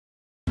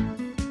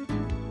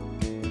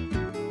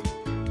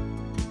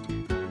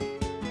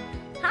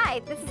Hi,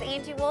 this is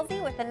Angie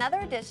Woolsey with another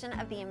edition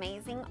of the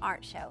Amazing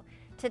Art Show.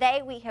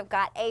 Today we have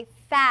got a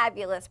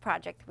fabulous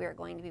project we are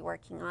going to be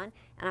working on,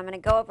 and I'm going to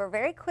go over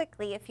very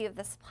quickly a few of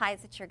the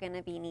supplies that you're going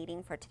to be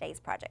needing for today's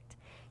project.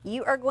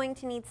 You are going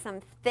to need some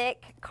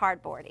thick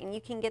cardboard, and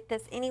you can get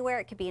this anywhere.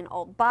 It could be an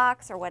old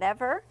box or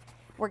whatever.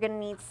 We're going to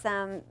need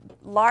some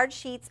large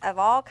sheets of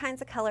all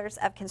kinds of colors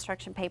of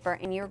construction paper,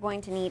 and you're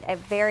going to need a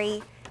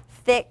very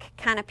thick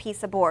kind of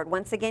piece of board.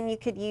 Once again, you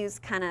could use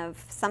kind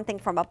of something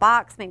from a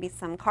box, maybe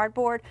some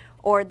cardboard,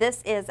 or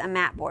this is a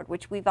mat board,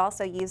 which we've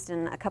also used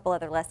in a couple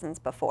other lessons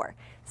before.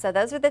 So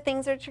those are the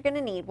things that you're going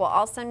to need. We'll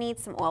also need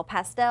some oil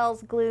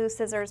pastels, glue,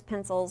 scissors,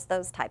 pencils,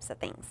 those types of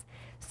things.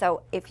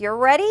 So if you're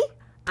ready,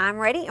 I'm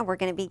ready, and we're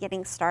going to be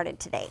getting started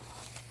today.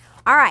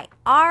 All right,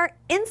 our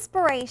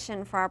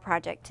inspiration for our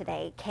project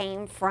today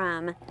came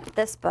from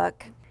this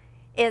book,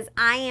 is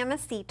I Am a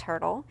Sea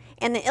Turtle,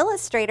 and the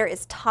illustrator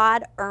is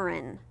Todd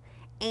Uren.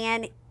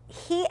 And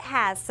he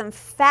has some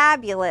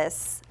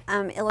fabulous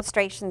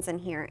illustrations in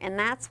here, and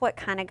that's what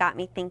kind of got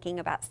me thinking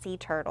about sea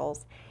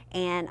turtles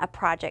and a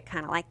project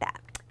kind of like that.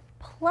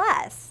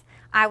 Plus,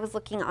 I was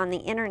looking on the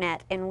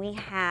internet, and we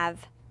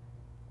have,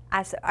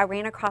 I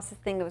ran across this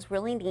thing that was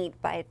really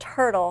neat by a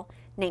turtle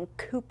named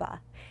Koopa,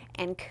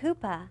 and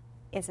Koopa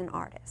is an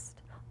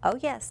artist. Oh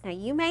yes, now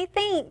you may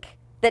think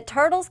that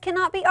turtles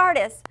cannot be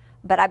artists,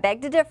 but I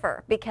beg to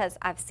differ because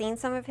I've seen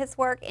some of his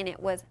work and it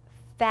was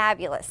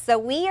fabulous. So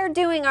we are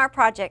doing our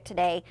project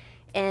today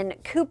in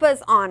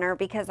Koopa's honor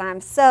because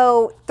I'm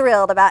so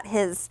thrilled about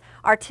his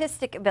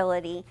artistic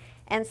ability.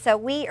 And so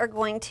we are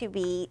going to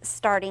be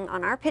starting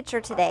on our picture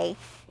today,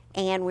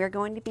 and we're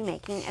going to be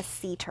making a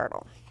sea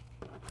turtle.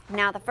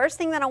 Now the first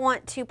thing that I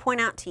want to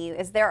point out to you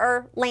is there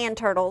are land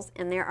turtles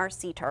and there are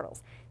sea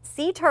turtles.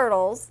 Sea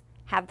turtles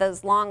have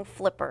those long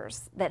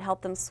flippers that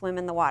help them swim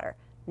in the water.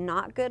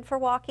 Not good for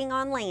walking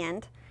on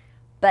land,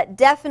 but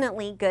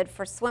definitely good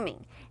for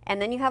swimming.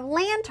 And then you have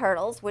land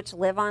turtles, which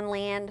live on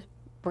land,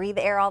 breathe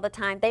air all the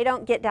time. They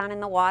don't get down in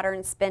the water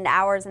and spend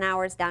hours and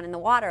hours down in the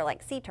water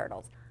like sea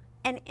turtles.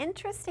 An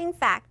interesting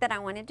fact that I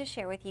wanted to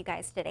share with you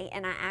guys today,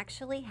 and I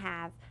actually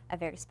have a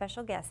very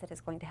special guest that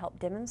is going to help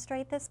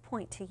demonstrate this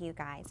point to you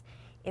guys,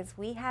 is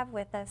we have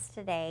with us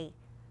today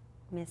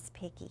Miss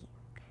Piggy.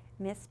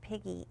 Miss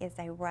Piggy is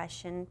a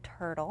Russian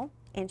turtle,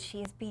 and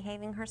she is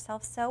behaving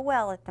herself so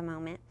well at the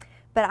moment.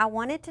 But I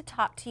wanted to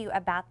talk to you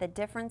about the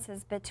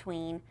differences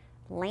between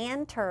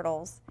land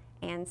turtles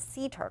and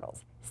sea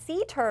turtles.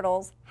 Sea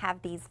turtles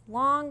have these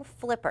long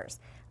flippers.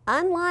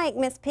 Unlike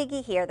Miss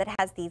Piggy here that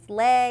has these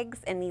legs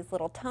and these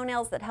little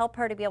toenails that help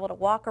her to be able to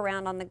walk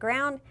around on the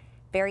ground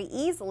very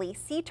easily,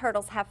 sea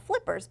turtles have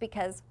flippers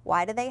because,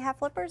 why do they have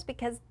flippers?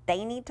 Because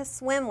they need to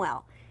swim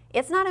well.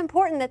 It's not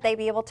important that they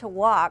be able to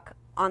walk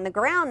on the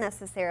ground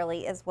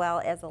necessarily as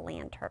well as a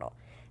land turtle.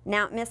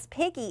 Now, Miss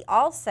Piggy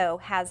also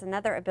has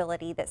another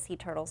ability that sea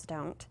turtles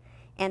don't,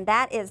 and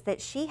that is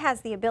that she has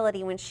the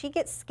ability when she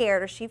gets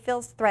scared or she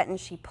feels threatened,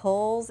 she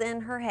pulls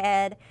in her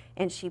head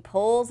and she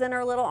pulls in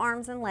her little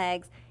arms and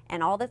legs,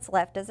 and all that's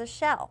left is a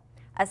shell.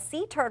 A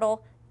sea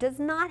turtle does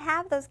not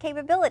have those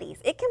capabilities.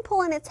 It can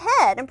pull in its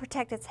head and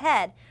protect its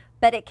head,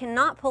 but it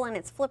cannot pull in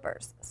its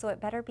flippers. So it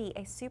better be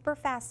a super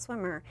fast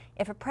swimmer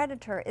if a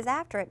predator is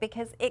after it,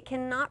 because it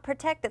cannot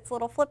protect its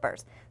little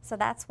flippers. So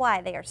that's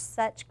why they are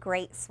such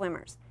great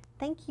swimmers.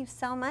 Thank you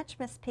so much,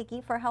 Miss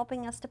Piggy, for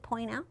helping us to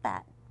point out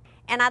that.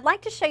 And I'd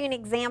like to show you an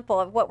example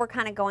of what we're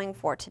kind of going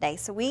for today.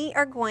 So we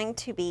are going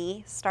to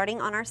be starting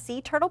on our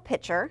sea turtle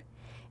picture.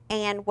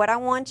 And what I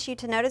want you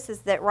to notice is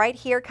that right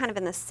here, kind of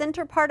in the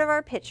center part of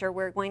our picture,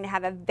 we're going to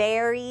have a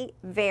very,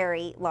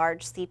 very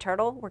large sea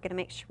turtle. We're going to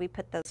make sure we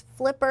put those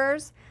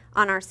flippers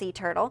on our sea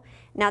turtle.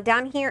 Now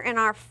down here in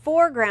our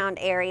foreground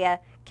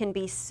area can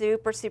be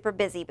super, super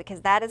busy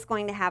because that is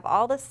going to have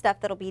all the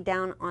stuff that'll be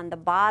down on the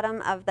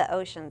bottom of the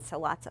ocean. So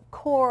lots of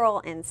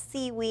coral and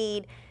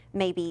seaweed,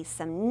 maybe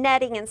some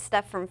netting and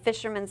stuff from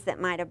fishermen that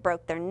might have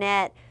broke their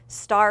net,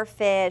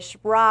 starfish,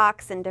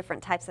 rocks, and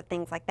different types of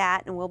things like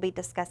that. And we'll be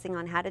discussing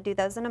on how to do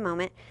those in a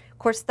moment. Of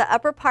course, the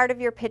upper part of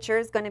your picture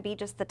is going to be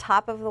just the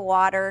top of the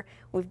water.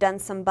 We've done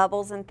some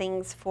bubbles and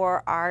things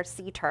for our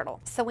sea turtle.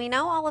 So we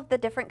know all of the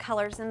different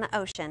colors in the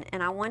ocean,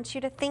 and I want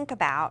you to think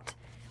about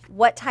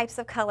what types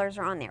of colors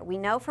are on there. We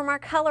know from our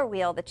color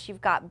wheel that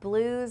you've got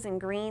blues and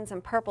greens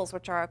and purples,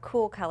 which are our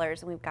cool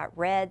colors, and we've got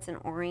reds and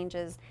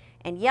oranges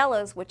and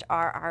yellows, which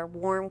are our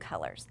warm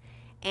colors.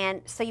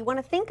 And so you want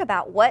to think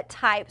about what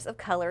types of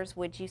colors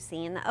would you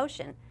see in the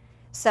ocean.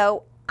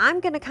 So I'm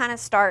going to kind of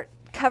start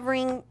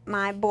covering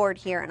my board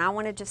here, and I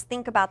want to just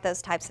think about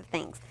those types of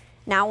things.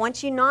 Now I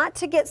want you not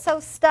to get so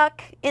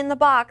stuck in the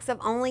box of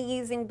only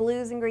using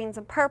blues and greens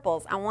and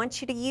purples. I want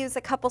you to use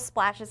a couple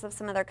splashes of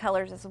some other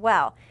colors as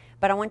well,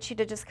 but I want you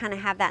to just kind of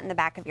have that in the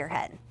back of your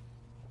head.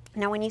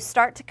 Now when you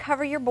start to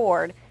cover your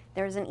board,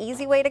 there's an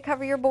easy way to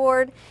cover your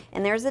board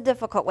and there's a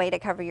difficult way to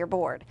cover your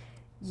board.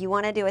 You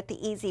want to do it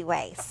the easy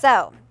way.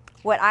 So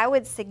what I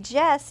would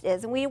suggest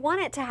is, and we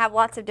want it to have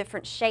lots of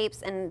different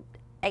shapes and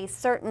a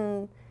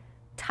certain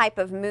type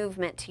of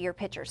movement to your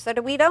picture. So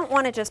we don't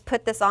want to just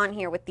put this on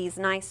here with these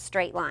nice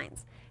straight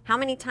lines. How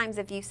many times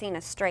have you seen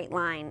a straight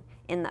line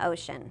in the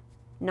ocean?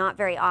 Not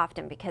very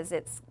often, because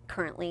it's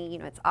currently, you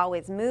know, it's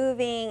always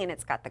moving and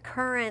it's got the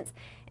currents.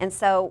 And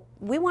so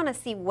we want to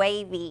see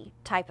wavy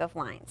type of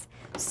lines.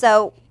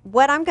 So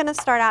what I'm going to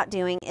start out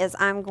doing is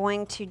I'm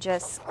going to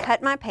just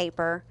cut my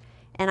paper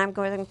and I'm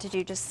going to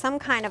do just some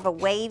kind of a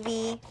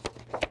wavy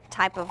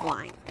type of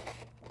line.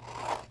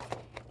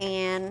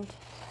 And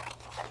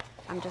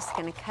I'm just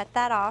going to cut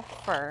that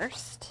off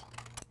first.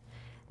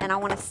 And I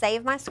want to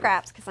save my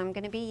scraps because I'm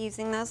going to be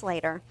using those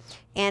later.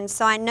 And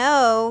so I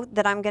know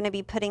that I'm going to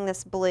be putting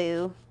this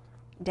blue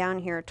down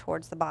here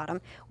towards the bottom.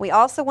 We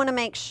also want to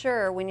make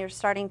sure when you're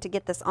starting to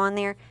get this on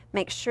there,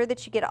 make sure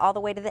that you get it all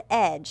the way to the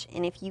edge.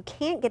 And if you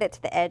can't get it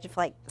to the edge, if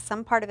like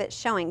some part of it's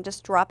showing,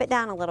 just drop it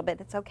down a little bit.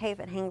 It's okay if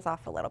it hangs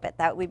off a little bit.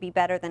 That would be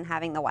better than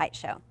having the white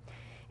show.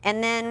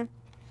 And then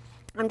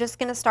I'm just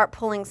going to start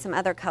pulling some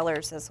other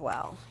colors as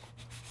well.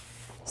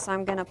 So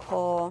I'm going to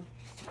pull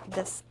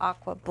this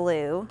aqua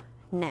blue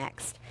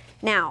next.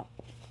 Now,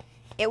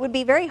 it would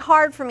be very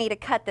hard for me to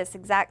cut this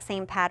exact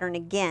same pattern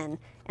again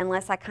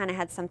unless I kind of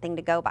had something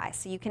to go by.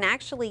 So you can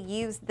actually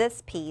use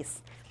this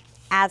piece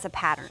as a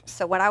pattern.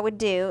 So what I would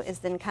do is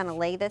then kind of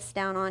lay this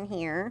down on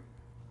here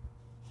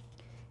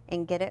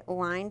and get it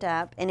lined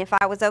up. And if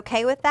I was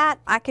okay with that,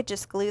 I could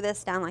just glue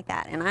this down like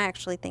that. And I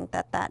actually think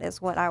that that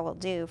is what I will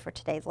do for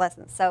today's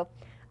lesson. So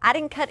I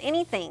didn't cut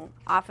anything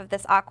off of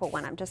this aqua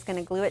one. I'm just going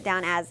to glue it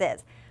down as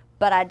is.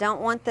 But I don't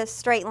want this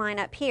straight line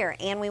up here,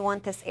 and we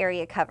want this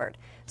area covered.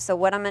 So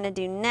what I'm going to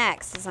do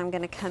next is I'm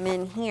going to come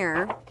in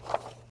here,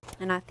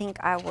 and I think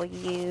I will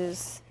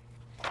use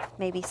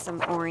maybe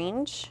some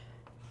orange.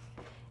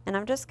 And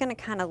I'm just going to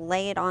kind of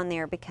lay it on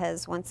there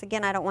because, once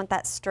again, I don't want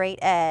that straight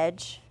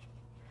edge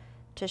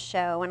to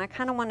show. And I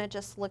kind of want to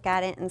just look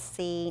at it and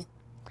see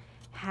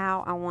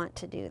how I want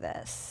to do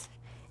this.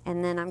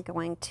 And then I'm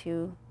going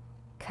to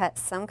cut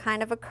some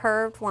kind of a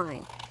curved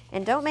line.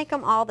 And don't make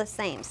them all the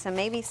same. So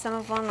maybe some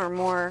of them are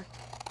more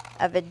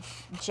of a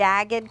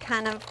jagged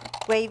kind of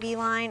wavy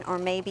line, or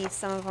maybe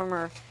some of them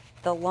are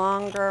the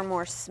longer,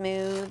 more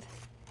smooth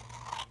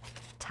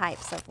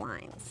types of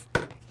lines.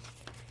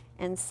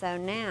 And so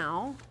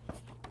now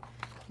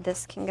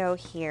this can go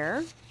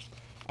here.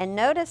 And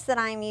notice that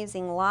I'm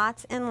using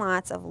lots and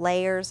lots of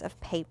layers of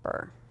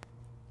paper.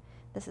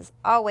 This is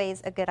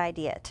always a good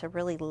idea to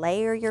really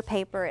layer your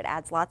paper. It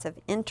adds lots of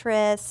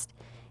interest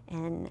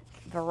and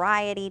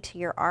variety to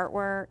your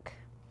artwork.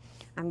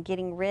 I'm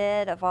getting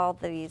rid of all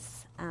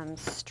these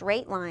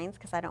straight lines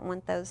because I don't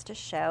want those to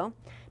show.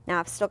 Now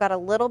I've still got a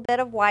little bit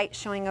of white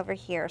showing over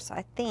here, so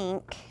I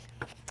think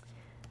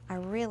I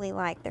really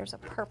like, there's a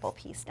purple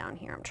piece down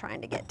here I'm trying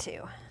to get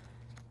to.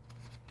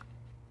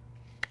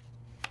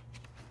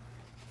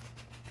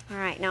 All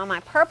right, now my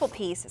purple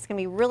piece is going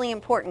to be really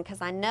important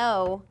because I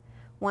know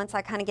once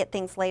I kind of get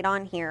things laid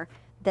on here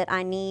that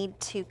I need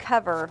to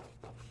cover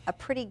a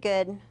pretty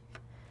good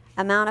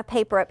amount of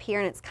paper up here,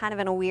 and it's kind of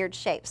in a weird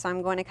shape. So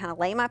I'm going to kind of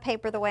lay my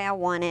paper the way I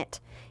want it.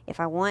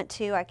 If I want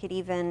to, I could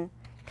even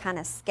kind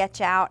of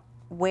sketch out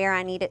where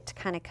I need it to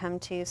kind of come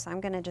to. So I'm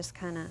going to just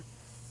kind of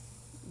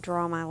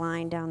draw my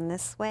line down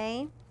this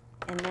way,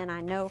 and then I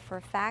know for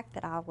a fact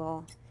that I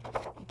will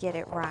get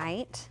it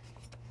right.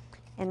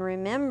 And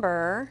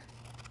remember,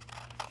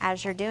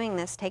 as you're doing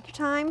this, take your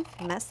time,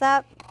 mess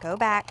up, go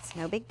back, it's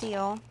no big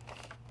deal.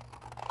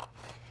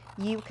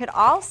 You could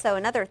also,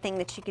 another thing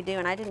that you could do,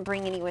 and I didn't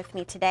bring any with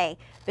me today,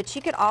 but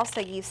you could also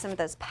use some of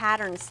those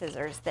pattern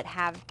scissors that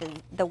have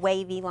the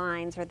wavy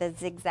lines or the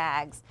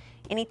zigzags.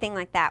 Anything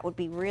like that would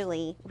be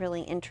really,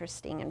 really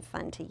interesting and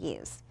fun to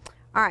use.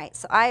 All right,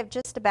 so I have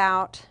just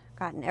about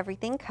gotten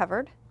everything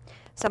covered.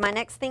 So my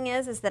next thing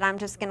is that I'm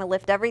just going to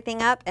lift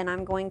everything up and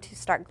I'm going to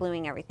start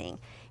gluing everything.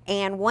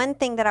 And one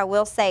thing that I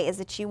will say is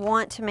that you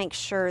want to make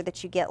sure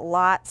that you get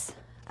lots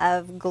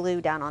of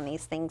glue down on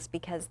these things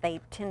because they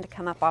tend to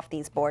come up off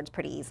these boards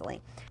pretty easily.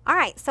 All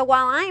right, so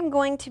while I'm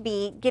going to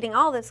be getting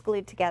all this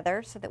glued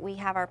together so that we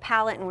have our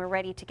palette and we're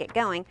ready to get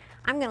going,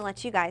 I'm going to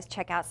let you guys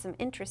check out some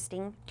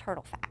interesting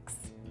turtle facts.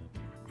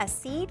 A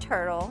sea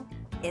turtle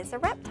is a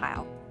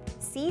reptile.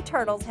 Sea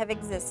turtles have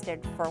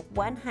existed for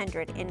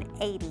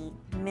 180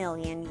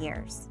 million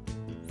years.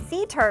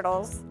 Sea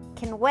turtles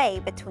can weigh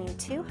between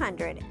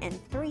 200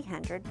 and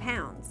 300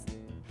 pounds.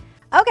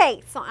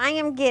 Okay, so I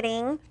am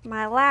getting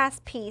my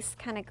last piece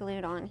kind of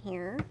glued on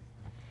here.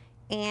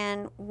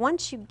 And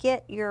once you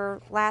get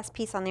your last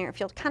piece on there, if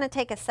you'll kind of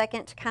take a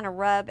second to kind of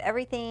rub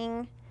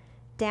everything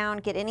down,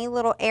 get any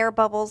little air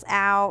bubbles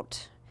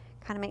out,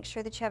 kind of make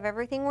sure that you have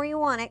everything where you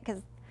want it,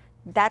 because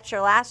that's your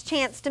last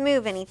chance to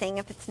move anything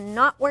if it's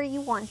not where you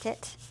want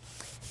it.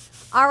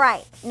 All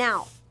right,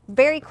 now,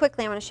 very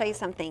quickly, I'm going to show you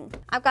something.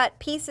 I've got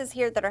pieces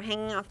here that are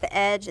hanging off the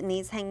edge and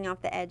these hanging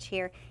off the edge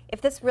here.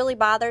 If this really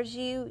bothers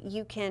you,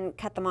 you can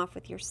cut them off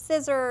with your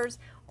scissors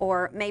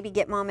or maybe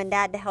get mom and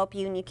dad to help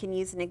you, and you can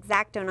use an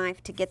X-Acto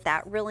knife to get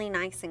that really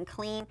nice and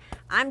clean.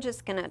 I'm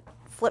just going to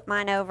flip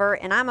mine over,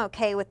 and I'm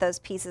okay with those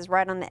pieces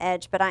right on the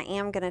edge, but I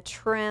am going to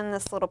trim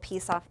this little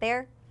piece off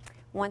there.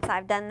 Once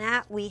I've done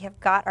that, we have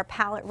got our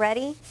palette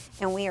ready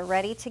and we are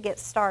ready to get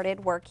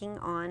started working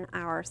on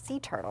our sea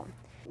turtle.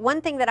 One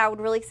thing that I would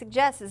really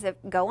suggest is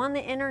go on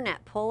the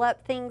internet, pull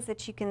up things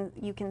that you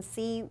can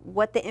see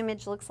what the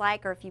image looks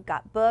like, or if you've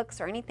got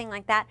books or anything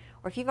like that,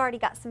 or if you've already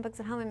got some books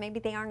at home and maybe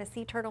they aren't a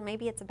sea turtle,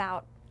 maybe it's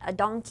about a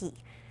donkey.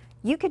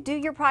 You could do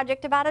your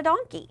project about a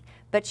donkey,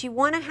 but you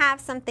want to have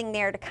something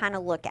there to kind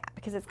of look at,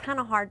 because it's kind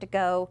of hard to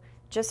go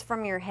just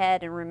from your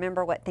head and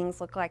remember what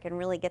things look like and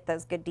really get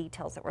those good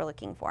details that we're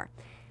looking for.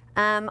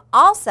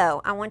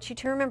 Also, I want you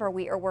to remember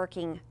we are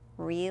working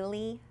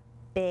really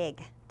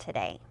big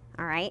today,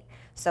 all right?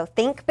 So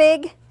think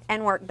big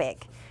and work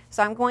big.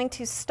 So I'm going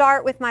to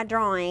start with my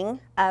drawing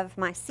of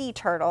my sea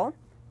turtle.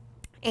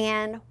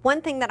 And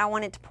one thing that I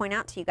wanted to point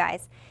out to you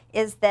guys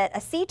is that a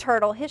sea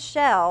turtle, his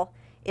shell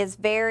is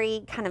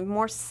very kind of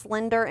more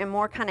slender and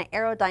more kind of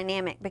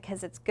aerodynamic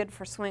because it's good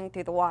for swimming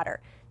through the water.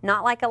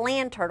 Not like a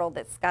land turtle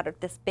that's got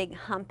this big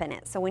hump in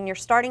it. So when you're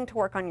starting to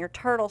work on your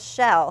turtle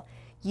shell,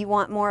 you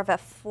want more of a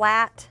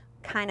flat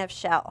kind of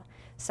shell.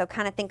 So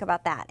kind of think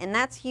about that. And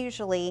that's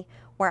usually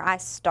where I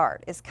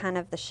start, is kind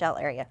of the shell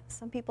area.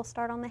 Some people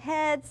start on the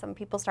head, some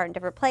people start in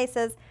different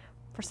places.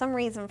 For some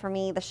reason, for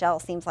me, the shell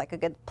seems like a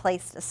good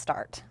place to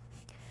start.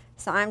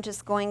 So I'm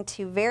just going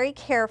to very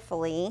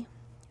carefully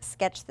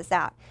sketch this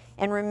out.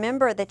 And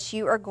remember that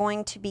you are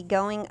going to be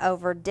going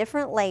over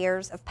different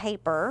layers of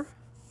paper.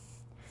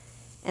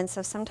 And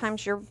so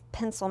sometimes your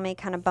pencil may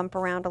kind of bump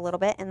around a little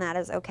bit, and that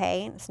is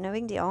okay. It's no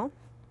big deal.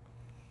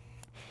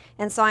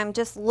 And so I'm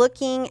just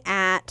looking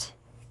at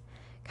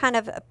kind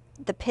of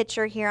the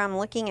picture here. I'm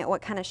looking at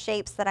what kind of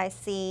shapes that I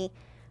see.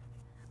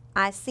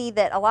 I see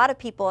that a lot of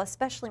people,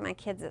 especially my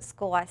kids at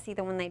school, I see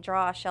that when they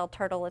draw a shell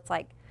turtle, it's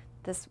like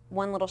this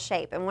one little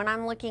shape. And when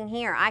I'm looking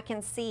here, I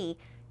can see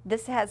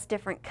this has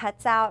different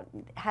cuts out,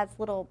 has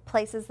little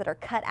places that are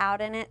cut out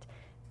in it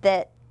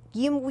that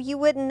you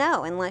wouldn't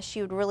know unless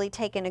you'd really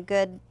taken a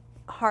good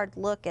hard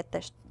look at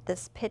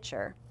this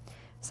picture.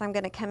 So I'm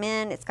going to come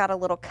in, it's got a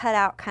little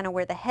cutout kind of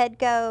where the head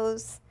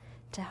goes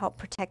to help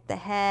protect the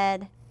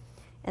head,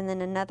 and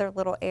then another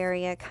little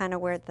area kind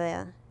of where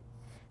the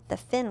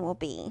fin will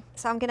be.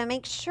 So I'm going to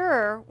make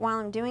sure while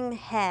I'm doing the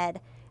head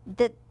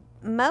that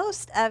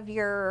most of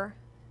your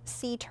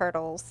sea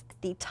turtles,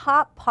 the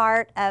top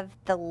part of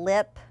the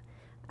lip,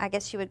 I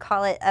guess you would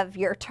call it, of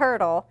your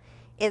turtle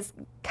is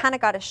kind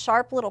of got a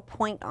sharp little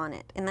point on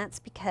it, and that's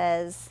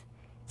because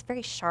it's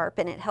very sharp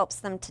and it helps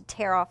them to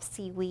tear off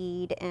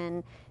seaweed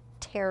and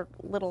tear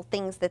little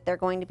things that they're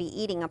going to be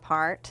eating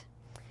apart.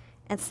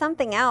 And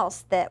something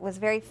else that was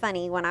very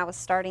funny when I was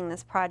starting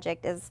this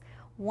project is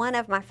one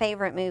of my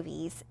favorite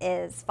movies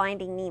is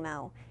Finding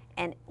Nemo.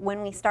 And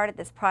when we started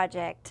this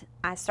project,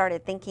 I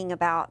started thinking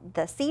about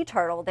the sea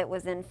turtle that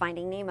was in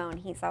Finding Nemo, and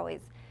he's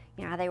always,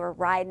 you know, they were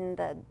riding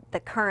the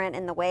current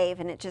and the wave,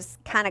 and it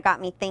just kind of got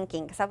me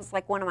thinking, because that was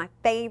like one of my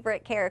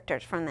favorite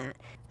characters from that.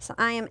 So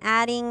I am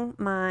adding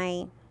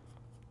my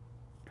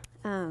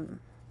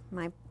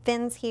my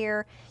fins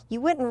here.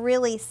 You wouldn't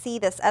really see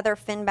this other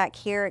fin back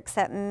here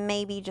except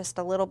maybe just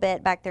a little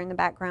bit back there in the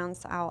background,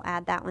 so I'll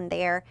add that one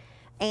there.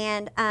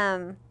 And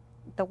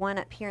the one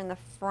up here in the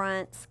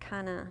front's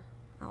kind of,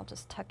 I'll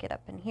just tuck it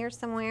up in here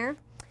somewhere.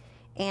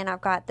 And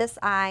I've got this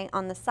eye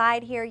on the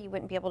side here. You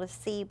wouldn't be able to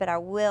see, but I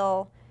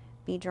will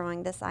be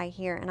drawing this eye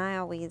here. And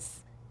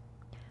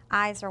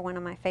eyes are one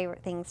of my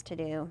favorite things to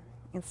do.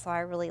 And so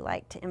I really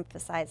like to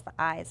emphasize the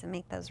eyes and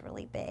make those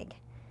really big.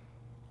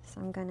 So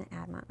I'm going to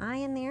add my eye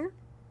in there.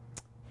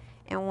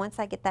 And once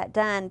I get that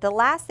done, the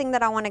last thing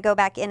that I want to go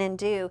back in and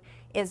do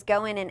is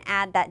go in and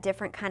add that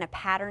different kind of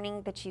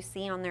patterning that you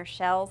see on their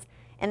shells.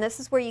 And this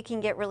is where you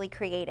can get really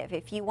creative.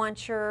 If you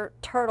want your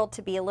turtle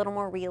to be a little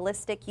more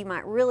realistic, you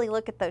might really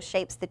look at those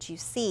shapes that you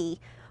see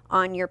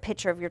on your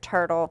picture of your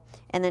turtle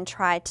and then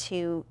try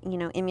to, you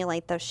know,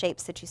 emulate those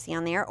shapes that you see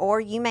on there. Or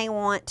you may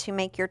want to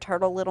make your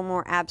turtle a little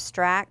more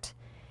abstract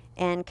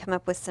and come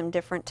up with some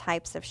different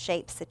types of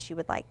shapes that you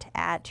would like to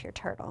add to your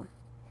turtle.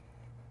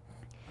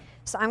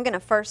 So I'm going to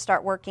first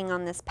start working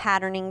on this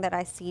patterning that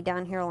I see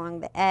down here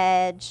along the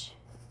edge.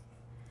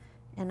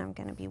 And I'm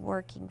going to be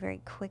working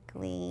very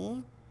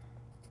quickly.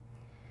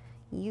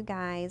 You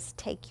guys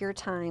take your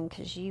time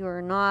because you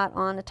are not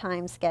on a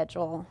time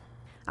schedule.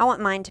 I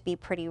want mine to be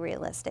pretty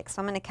realistic.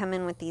 So I'm going to come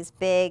in with these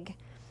big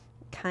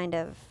kind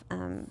of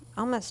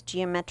almost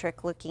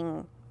geometric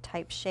looking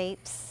type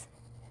shapes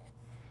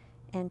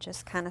and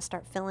just kind of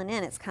start filling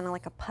in. It's kind of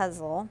like a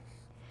puzzle.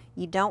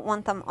 You don't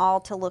want them all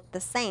to look the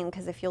same,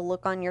 because if you'll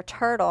look on your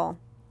turtle,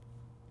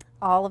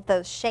 all of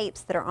those shapes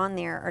that are on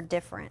there are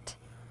different.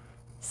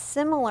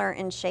 Similar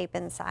in shape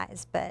and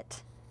size,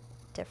 but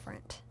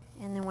different.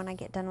 And then when I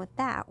get done with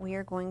that, we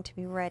are going to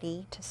be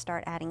ready to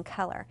start adding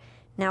color.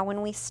 Now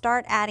when we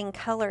start adding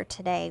color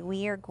today,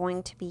 we are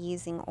going to be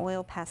using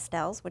oil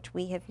pastels, which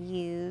we have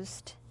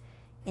used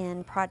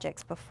in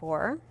projects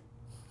before.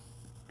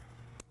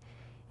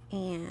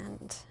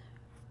 And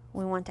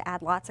we want to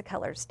add lots of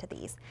colors to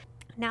these.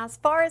 Now as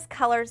far as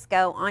colors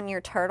go on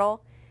your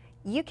turtle,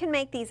 You can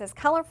make these as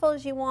colorful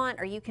as you want,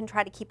 or you can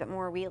try to keep it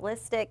more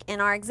realistic.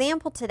 In our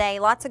example today,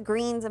 lots of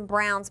greens and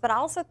browns, but I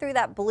also threw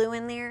that blue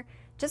in there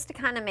just to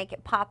kind of make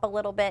it pop a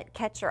little bit,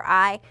 catch your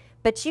eye.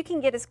 But you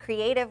can get as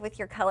creative with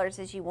your colors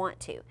as you want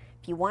to.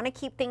 If you want to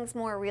keep things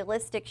more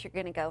realistic, you're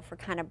going to go for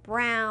kind of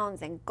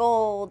browns and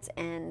golds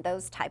and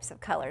those types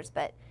of colors.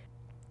 But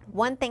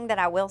one thing that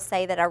I will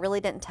say that I really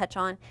didn't touch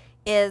on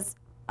is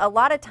a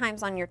lot of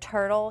times on your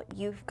turtle,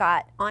 you've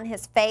got on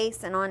his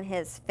face and on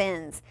his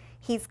fins,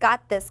 he's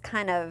got this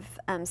kind of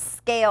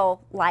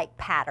scale-like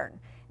pattern.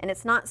 And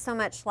it's not so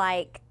much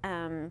like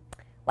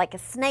a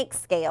snake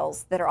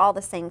scales that are all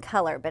the same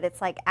color, but it's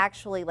like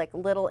actually like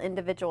little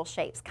individual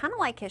shapes, kind of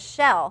like his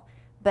shell,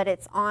 but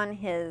it's on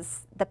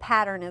the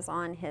pattern is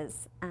on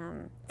his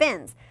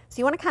fins. So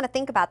you want to kind of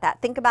think about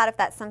that. Think about if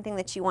that's something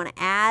that you want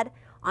to add.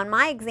 On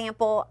my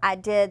example, I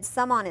did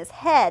some on his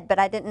head, but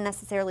I didn't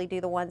necessarily do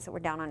the ones that were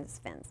down on his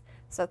fins.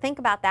 So think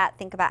about that.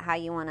 Think about how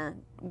you want to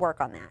work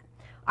on that.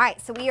 All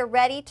right, so we are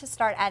ready to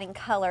start adding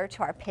color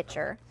to our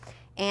picture.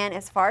 And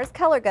as far as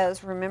color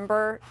goes,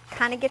 remember,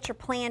 kind of get your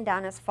plan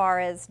down as far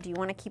as, do you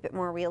want to keep it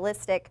more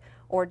realistic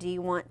or do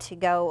you want to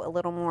go a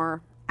little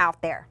more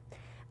out there?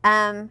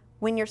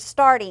 When you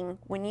start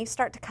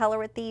to color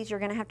with these, you're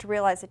going to have to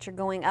realize that you're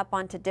going up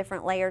onto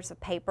different layers of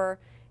paper.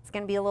 It's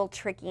going to be a little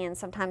tricky, and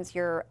sometimes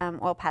your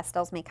oil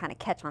pastels may kind of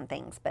catch on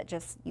things, but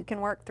just, you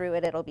can work through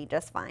it. It'll be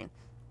just fine.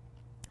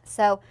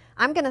 So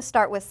I'm going to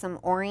start with some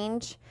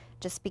orange,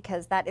 just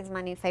because that is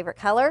my new favorite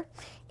color.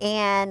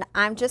 And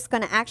I'm just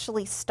going to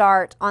actually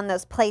start on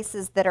those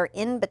places that are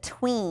in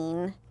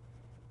between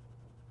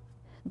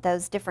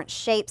those different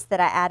shapes that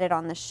I added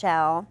on the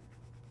shell.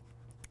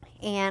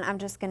 And I'm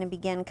just going to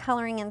begin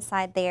coloring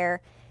inside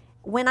there.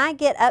 When I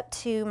get up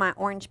to my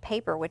orange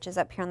paper, which is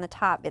up here on the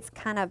top, it's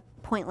kind of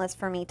pointless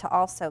for me to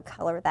also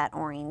color that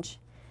orange.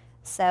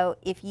 So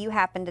if you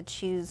happen to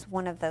choose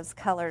one of those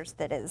colors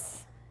that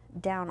is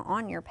down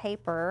on your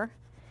paper,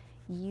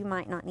 you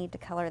might not need to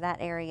color that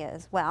area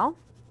as well.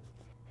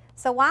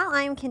 So while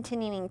I'm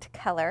continuing to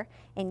color,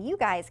 and you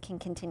guys can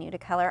continue to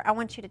color, I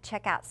want you to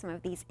check out some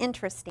of these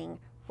interesting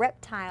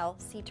reptile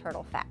sea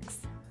turtle facts.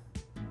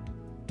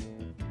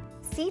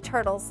 Sea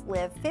turtles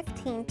live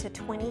 15 to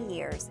 20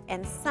 years,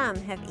 and some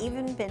have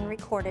even been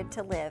recorded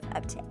to live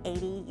up to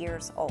 80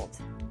 years old.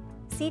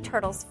 Sea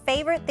turtles'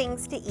 favorite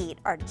things to eat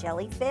are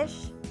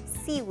jellyfish,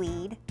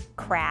 seaweed,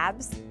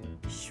 crabs,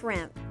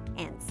 shrimp,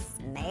 and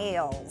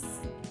snails.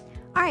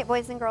 All right,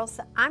 boys and girls,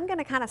 so I'm going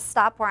to kind of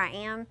stop where I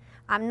am.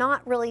 I'm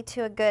not really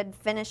to a good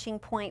finishing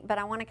point, but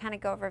I want to kind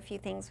of go over a few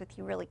things with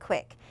you really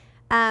quick.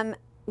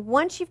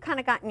 Once you've kind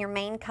of gotten your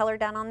main color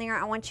down on there,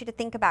 I want you to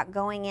think about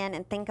going in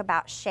and think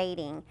about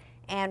shading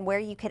and where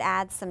you could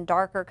add some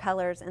darker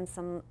colors and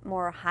some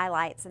more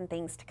highlights and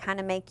things to kind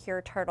of make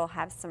your turtle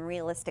have some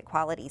realistic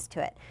qualities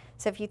to it.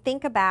 So if you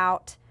think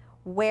about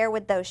where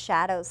would those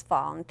shadows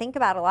fall, and think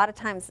about a lot of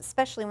times,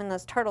 especially when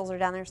those turtles are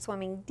down there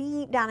swimming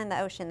deep down in the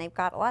ocean, they've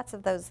got lots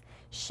of those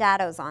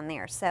shadows on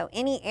there. So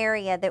any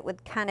area that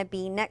would kind of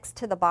be next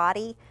to the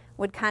body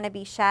would kind of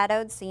be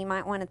shadowed, so you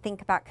might want to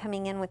think about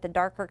coming in with a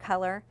darker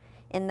color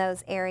in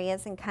those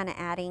areas and kind of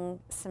adding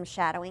some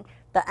shadowing.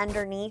 The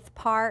underneath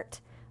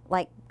part,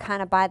 like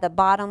kind of by the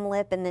bottom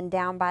lip and then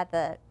down by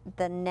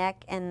the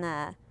neck and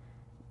that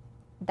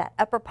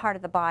upper part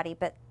of the body,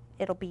 but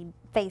it'll be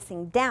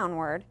facing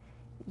downward,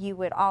 you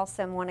would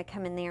also want to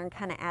come in there and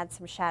kind of add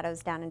some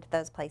shadows down into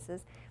those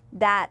places.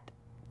 That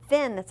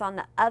fin that's on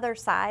the other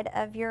side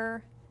of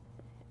your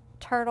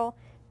turtle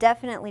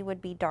definitely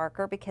would be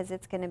darker because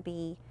it's going to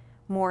be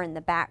more in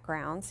the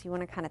background, so you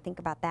want to kind of think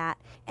about that.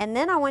 And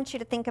then I want you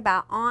to think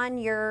about on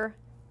your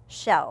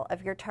shell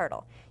of your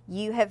turtle,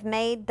 you have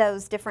made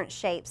those different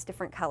shapes,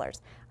 different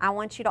colors. I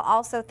want you to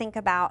also think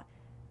about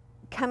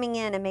coming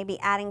in and maybe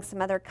adding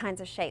some other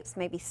kinds of shapes,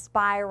 maybe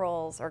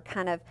spirals, or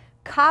kind of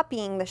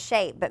copying the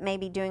shape but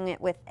maybe doing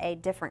it with a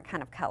different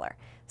kind of color.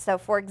 So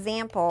for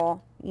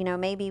example, you know,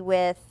 maybe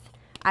with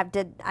I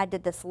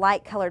did this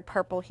light colored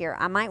purple here.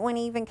 I might want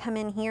to even come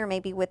in here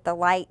maybe with the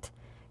light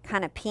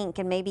kind of pink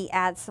and maybe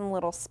add some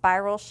little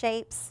spiral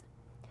shapes.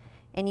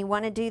 And you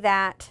want to do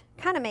that,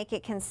 kind of make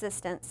it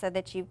consistent so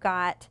that you've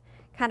got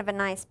kind of a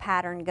nice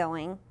pattern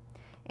going.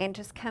 And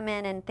just come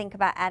in and think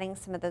about adding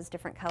some of those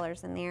different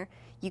colors in there.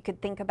 You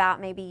could think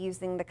about maybe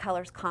using the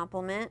colors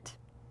complement.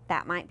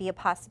 That might be a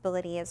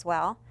possibility as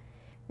well.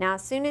 Now,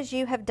 as soon as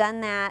you have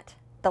done that,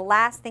 the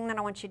last thing that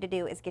I want you to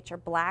do is get your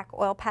black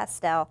oil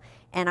pastel,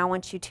 and I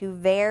want you to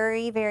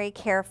very, very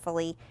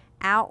carefully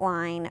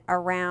outline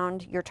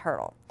around your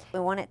turtle. We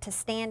want it to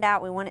stand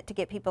out. We want it to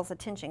get people's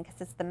attention because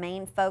it's the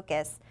main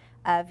focus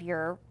of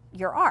your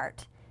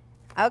art.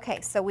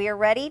 Okay, so we are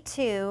ready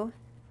to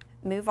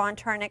move on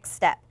to our next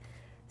step.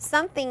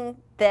 Something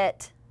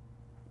that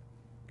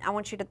I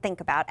want you to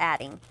think about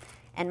adding,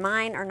 and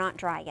mine are not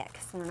dry yet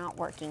because they're not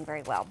working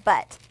very well,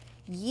 but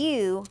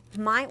you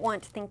might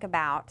want to think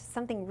about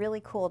something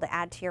really cool to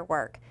add to your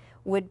work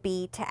would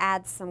be to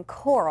add some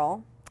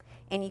coral.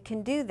 And you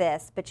can do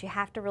this, but you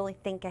have to really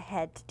think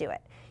ahead to do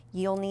it.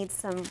 You'll need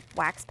some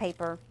wax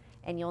paper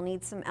and you'll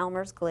need some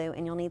Elmer's glue,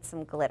 and you'll need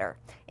some glitter.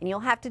 And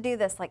you'll have to do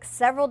this like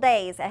several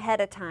days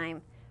ahead of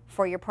time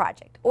for your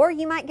project. Or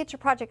you might get your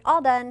project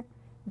all done,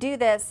 do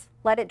this,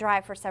 let it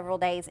dry for several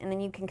days, and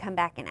then you can come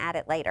back and add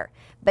it later.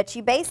 But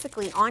you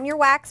basically, on your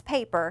wax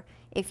paper,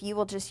 if you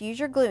will just use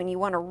your glue, and you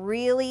want to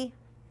really,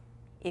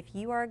 if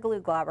you are a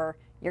glue globber,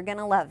 you're going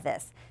to love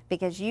this,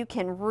 because you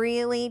can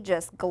really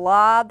just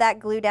glob that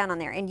glue down on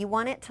there, and you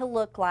want it to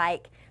look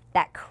like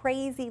that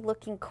crazy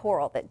looking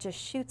coral that just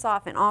shoots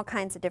off in all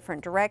kinds of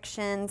different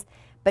directions.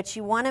 But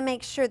you want to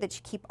make sure that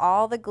you keep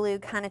all the glue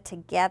kind of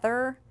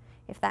together,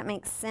 if that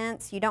makes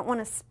sense. You don't want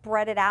to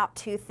spread it out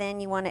too thin.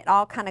 You want it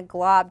all kind of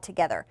globbed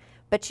together.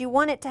 But you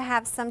want it to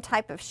have some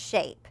type of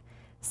shape.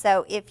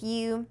 So if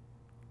you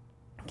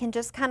can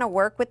just kind of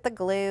work with the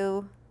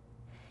glue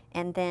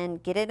and then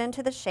get it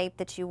into the shape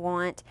that you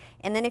want.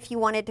 And then if you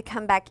wanted to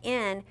come back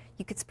in,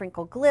 you could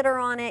sprinkle glitter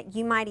on it.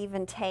 You might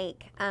even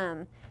take,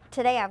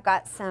 today I've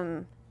got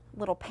some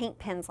little paint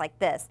pens like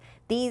this.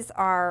 These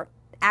are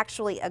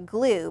actually a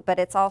glue, but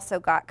it's also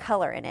got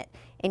color in it.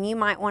 And you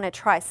might want to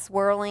try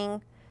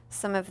swirling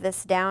some of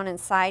this down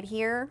inside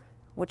here,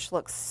 which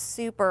looks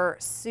super,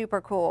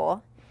 super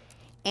cool.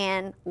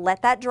 And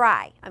let that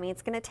dry. I mean,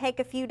 it's going to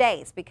take a few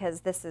days because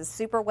this is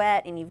super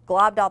wet and you've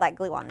globbed all that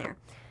glue on there.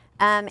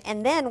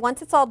 And then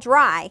once it's all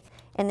dry,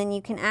 and then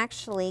you can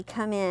actually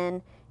come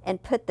in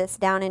and put this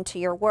down into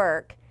your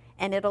work,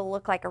 and it'll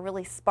look like a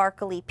really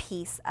sparkly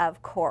piece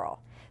of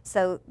coral.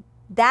 So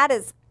that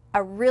is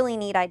a really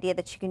neat idea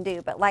that you can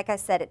do. But like I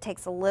said, it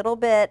takes a little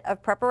bit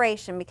of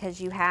preparation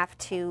because you have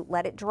to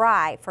let it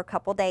dry for a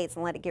couple days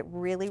and let it get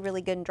really,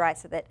 really good and dry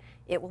so that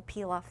it will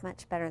peel off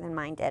much better than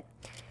mine did.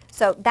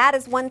 So that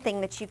is one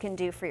thing that you can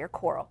do for your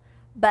coral.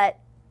 But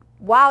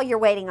while you're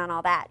waiting on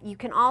all that, you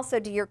can also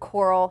do your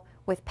coral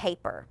with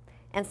paper.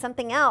 And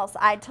something else,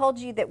 I told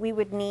you that we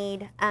would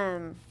need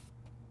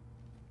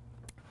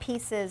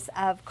pieces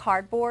of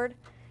cardboard.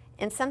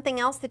 And something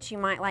else that you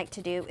might like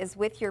to do is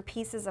with your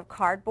pieces of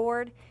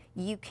cardboard,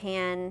 you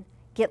can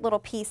get little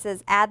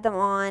pieces, add them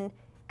on,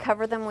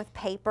 cover them with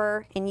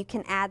paper, and you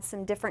can add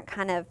some different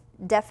kind of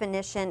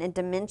definition and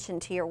dimension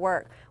to your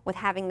work with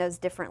having those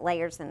different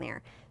layers in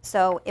there.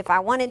 So if I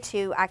wanted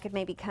to, I could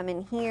maybe come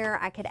in here,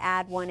 I could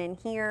add one in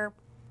here.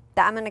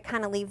 I'm going to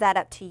kind of leave that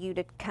up to you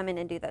to come in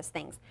and do those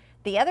things.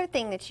 The other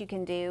thing that you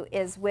can do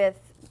is with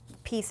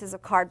pieces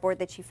of cardboard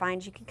that you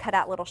find, you can cut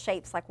out little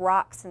shapes like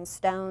rocks and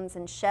stones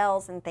and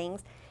shells and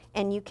things,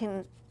 and you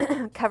can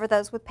cover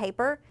those with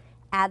paper,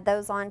 add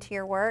those onto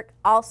your work.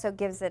 Also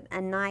gives it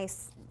a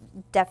nice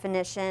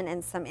definition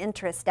and some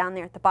interest down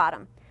there at the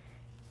bottom.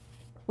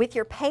 With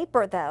your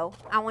paper though,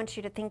 I want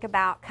you to think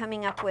about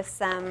coming up with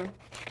some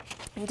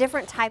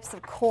different types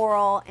of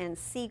coral and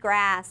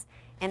seagrass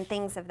and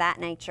things of that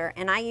nature.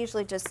 And I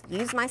usually just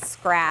use my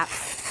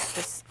scraps,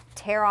 just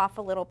tear off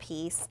a little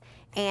piece,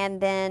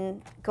 and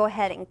then go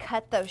ahead and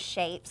cut those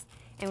shapes.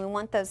 And we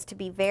want those to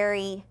be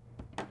very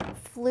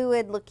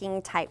fluid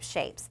looking type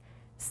shapes.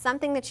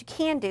 Something that you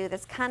can do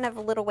that's kind of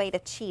a little way to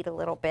cheat a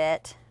little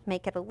bit,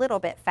 make it a little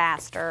bit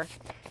faster,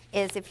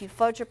 is if you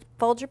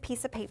fold your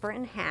piece of paper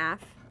in half,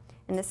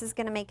 and this is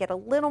going to make it a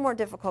little more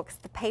difficult because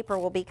the paper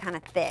will be kind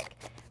of thick,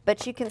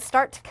 but you can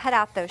start to cut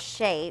out those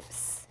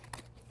shapes.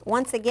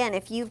 Once again,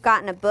 if you've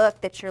gotten a book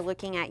that you're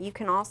looking at, you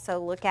can also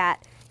look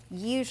at,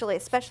 usually,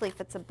 especially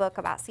if it's a book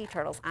about sea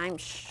turtles, I'm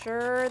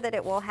sure that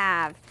it will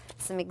have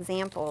some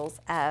examples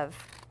of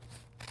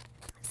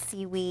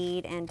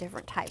seaweed and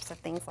different types of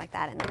things like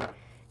that in there.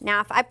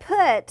 Now, if I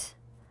put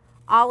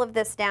all of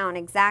this down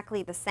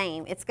exactly the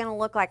same, it's going to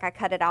look like I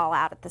cut it all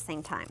out at the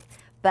same time.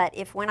 But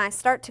if when I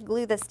start to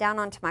glue this down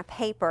onto my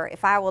paper,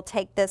 if I will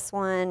take this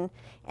one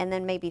and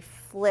then maybe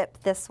flip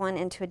this one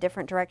into a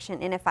different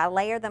direction, and if I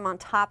layer them on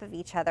top of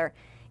each other,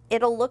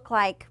 it'll look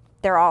like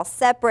they're all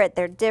separate,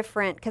 they're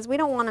different, because we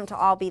don't want them to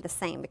all be the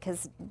same,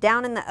 because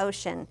down in the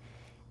ocean,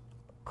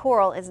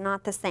 coral is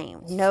not the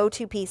same. No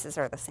two pieces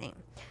are the same.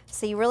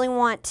 So you really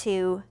want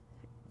to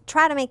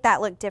try to make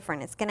that look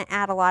different. It's going to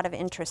add a lot of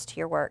interest to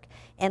your work.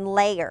 And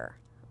layer,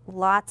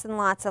 lots and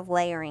lots of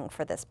layering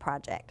for this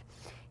project.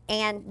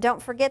 And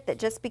don't forget that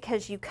just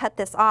because you cut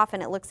this off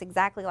and it looks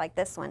exactly like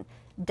this one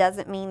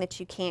doesn't mean that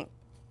you can't,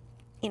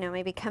 you know,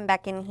 maybe come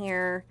back in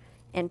here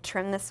and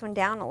trim this one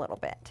down a little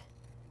bit,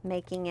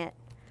 making it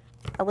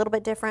a little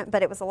bit different,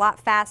 but it was a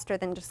lot faster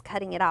than just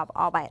cutting it off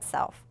all by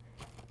itself.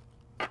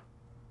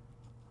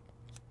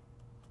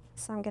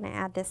 So I'm going to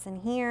add this in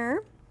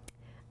here.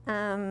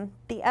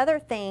 The other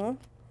thing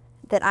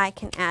that I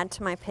can add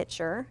to my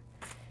picture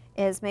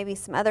is maybe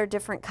some other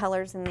different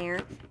colors in there.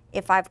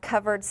 If I've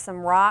covered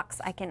some rocks,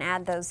 I can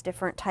add those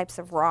different types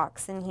of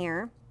rocks in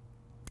here.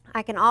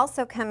 I can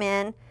also come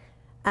in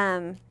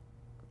and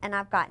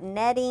I've got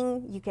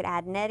netting. You could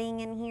add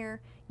netting in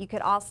here. You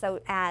could also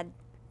add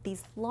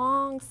these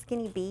long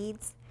skinny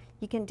beads.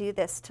 You can do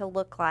this to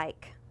look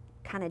like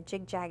kind of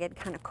jig-jagged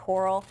kind of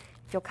coral.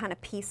 If you'll kind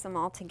of piece them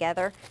all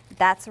together,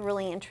 that's a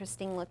really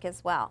interesting look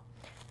as well.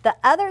 The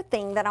other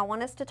thing that I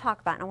want us to talk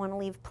about, and I want to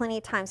leave plenty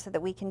of time so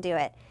that we can do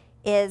it,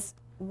 is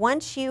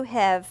once you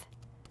have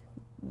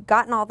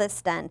gotten all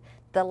this done,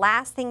 the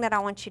last thing that I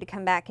want you to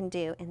come back and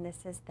do, and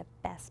this is the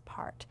best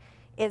part,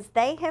 is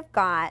they have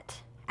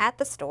got at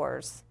the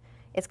stores,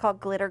 it's called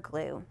glitter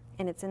glue,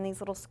 and it's in these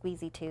little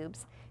squeezy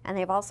tubes. And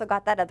they've also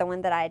got that other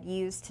one that I had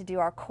used to do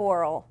our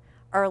coral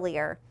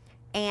earlier.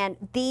 And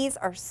these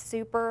are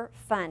super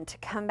fun to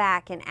come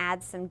back and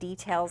add some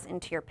details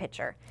into your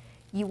picture.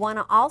 You want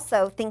to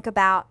also think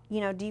about,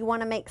 you know, do you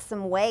want to make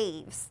some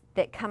waves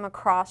that come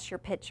across your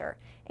picture?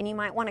 And you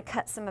might want to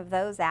cut some of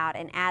those out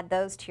and add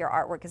those to your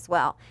artwork as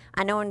well.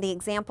 I know in the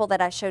example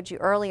that I showed you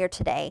earlier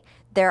today,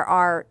 there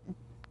are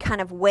kind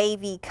of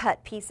wavy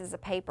cut pieces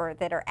of paper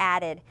that are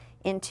added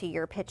into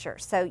your picture.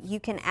 So you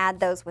can add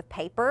those with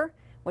paper,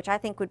 which I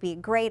think would be a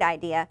great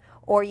idea,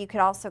 or you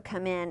could also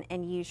come in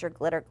and use your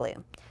glitter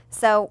glue.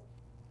 So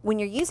when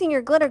you're using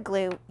your glitter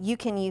glue, you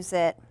can use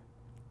it,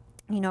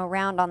 you know,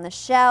 around on the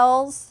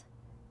shells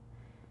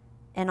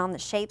and on the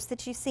shapes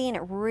that you see, and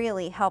it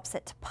really helps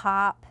it to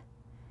pop,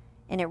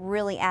 and it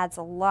really adds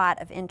a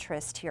lot of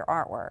interest to your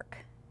artwork.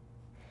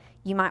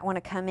 You might want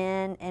to come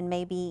in and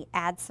maybe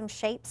add some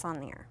shapes on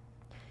there.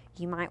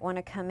 You might want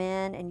to come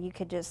in and you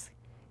could just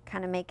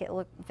kind of make it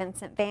look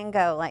Vincent van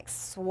Gogh, like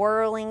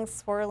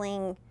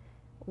swirling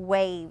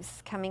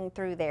waves coming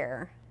through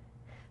there.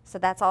 So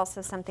that's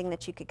also something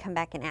that you could come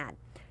back and add.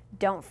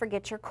 Don't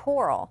forget your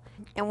coral.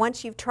 And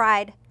once you've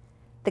tried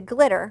the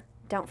glitter,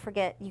 don't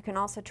forget you can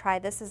also try,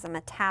 this is a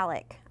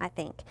metallic, I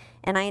think,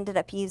 and I ended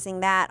up using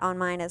that on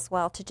mine as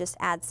well to just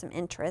add some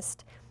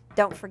interest.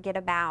 Don't forget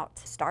about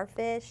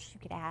starfish. You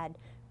could add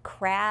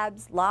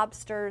crabs,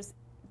 lobsters,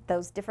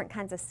 those different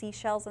kinds of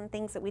seashells and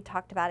things that we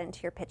talked about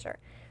into your picture.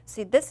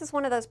 See, this is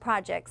one of those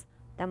projects,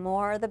 the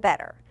more the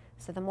better.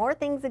 So the more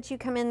things that you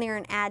come in there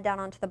and add down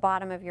onto the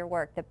bottom of your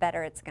work, the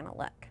better it's going to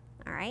look.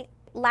 All right?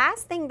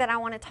 Last thing that I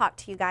want to talk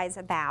to you guys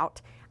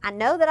about, I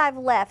know that I've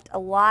left a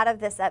lot of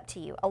this up to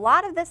you. A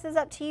lot of this is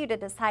up to you to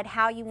decide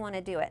how you want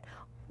to do it.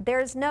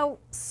 There's no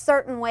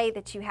certain way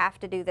that you have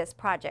to do this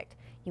project.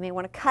 You may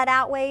want to cut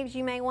out waves,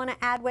 you may want to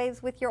add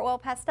waves with your oil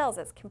pastels.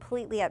 It's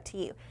completely up to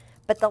you.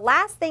 But the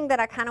last thing that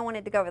I kind of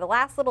wanted to go over, the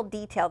last little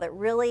detail that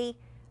really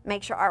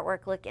makes your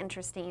artwork look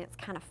interesting, it's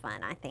kind of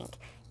fun, I think,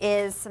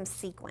 is some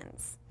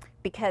sequins.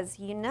 Because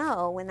you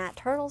know when that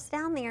turtle's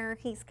down there,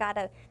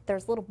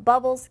 there's little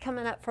bubbles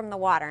coming up from the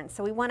water, and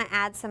so we want to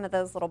add some of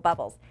those little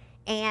bubbles.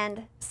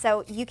 And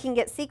so you can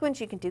get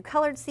sequins, you can do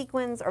colored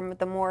sequins, or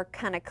the more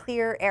kind of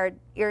clear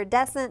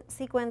iridescent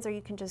sequins, or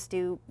you can just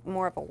do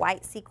more of a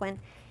white sequin.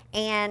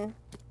 And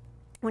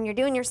when you're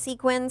doing your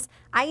sequins,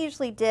 I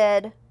usually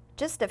did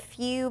just a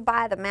few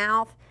by the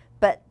mouth,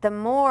 but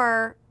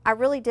I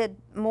really did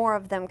more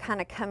of them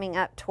kind of coming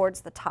up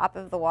towards the top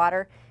of the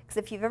water. Because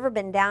if you've ever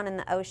been down in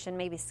the ocean,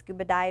 maybe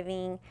scuba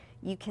diving,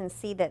 you can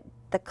see that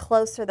the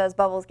closer those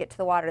bubbles get to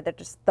the water,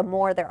 the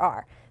more there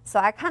are. So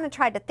I kind of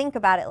tried to think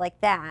about it like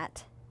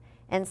that.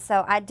 And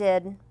so I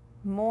did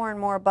more and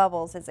more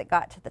bubbles as it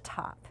got to the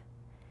top.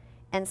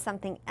 And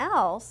something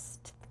else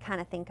to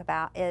kind of think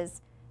about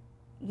is,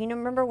 you know,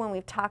 remember when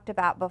we've talked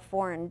about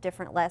before in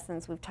different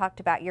lessons, we've talked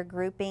about your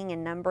grouping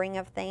and numbering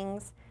of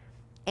things.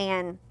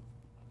 And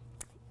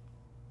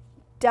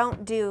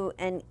don't do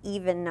an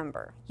even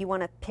number. You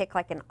want to pick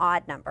like an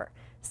odd number.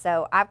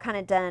 So I've kind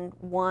of done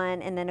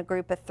 1 and then a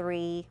group of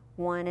 3,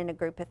 1 and a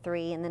group of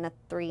 3, and then a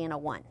 3 and a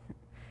 1.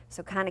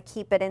 So kind of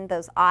keep it in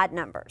those odd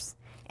numbers.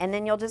 And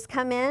then you'll just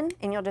come in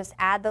and you'll just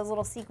add those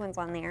little sequins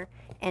on there,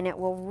 and it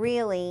will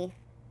really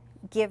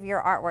give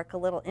your artwork a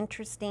little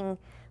interesting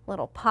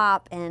little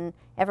pop, and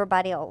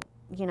everybody will,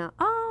 you know,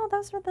 oh,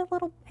 those are the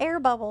little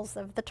air bubbles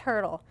of the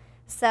turtle.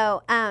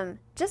 So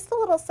just a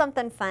little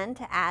something fun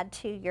to add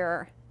to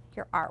your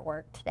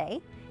artwork today.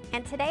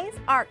 And today's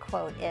art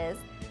quote is,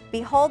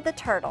 "Behold the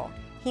turtle,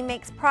 he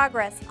makes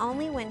progress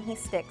only when he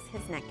sticks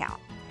his neck out."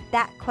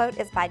 That quote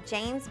is by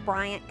James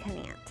Bryant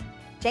Conant.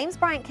 James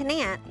Bryant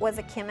Conant was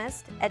a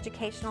chemist,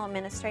 educational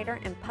administrator,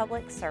 and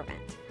public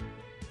servant.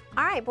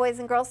 All right, boys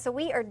and girls, so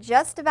we are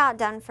just about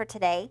done for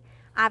today.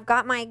 I've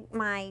got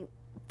my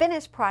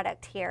finished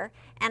product here,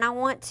 and I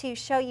want to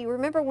show you,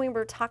 remember when we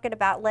were talking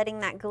about letting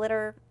that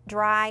glitter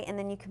dry and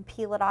then you can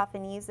peel it off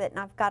and use it, and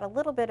I've got a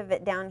little bit of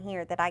it down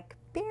here that I could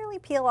barely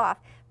peel off.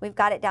 We've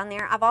got it down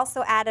there. I've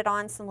also added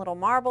on some little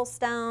marble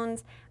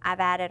stones. I've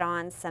added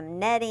on some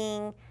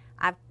netting.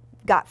 I've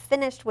got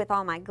finished with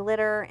all my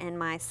glitter and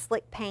my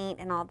slick paint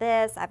and all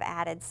this. I've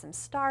added some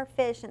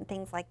starfish and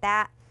things like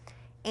that.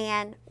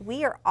 And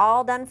we are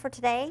all done for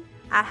today.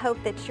 I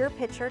hope that your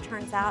picture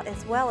turns out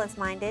as well as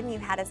mine did and you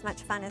had as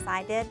much fun as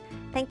I did.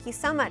 Thank you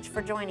so much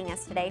for joining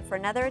us today for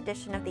another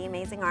edition of the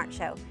Amazing Art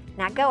Show.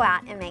 Now go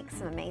out and make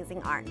some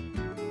amazing art.